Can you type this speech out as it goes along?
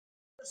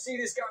See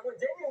this guy. Well,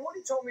 Damian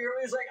Woody told me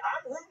earlier, he's like,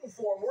 I'm rooting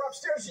for him. We're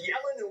upstairs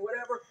yelling and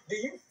whatever. Do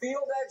you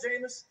feel that,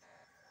 Jameis?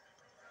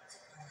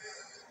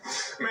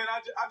 Man,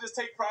 I just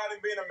take pride in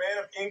being a man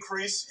of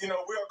increase. You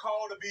know, we are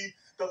called to be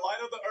the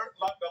light of the earth,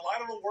 like the light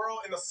of the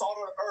world and the salt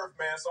of the earth,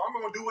 man. So I'm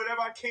going to do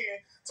whatever I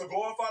can to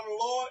glorify the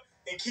Lord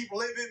and keep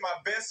living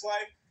my best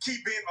life,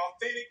 keep being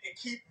authentic, and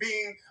keep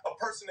being a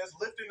person that's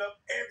lifting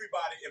up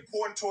everybody and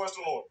pouring towards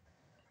the Lord.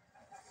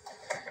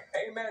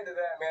 Amen to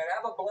that, man.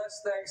 Have a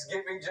blessed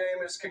Thanksgiving,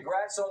 Jameis.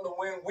 Congrats on the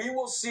win. We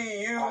will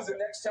see you the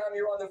next time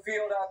you're on the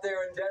field out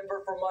there in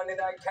Denver for Monday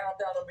Night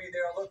Countdown. Will be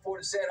there. I look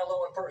forward to saying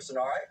hello in person,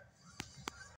 all right?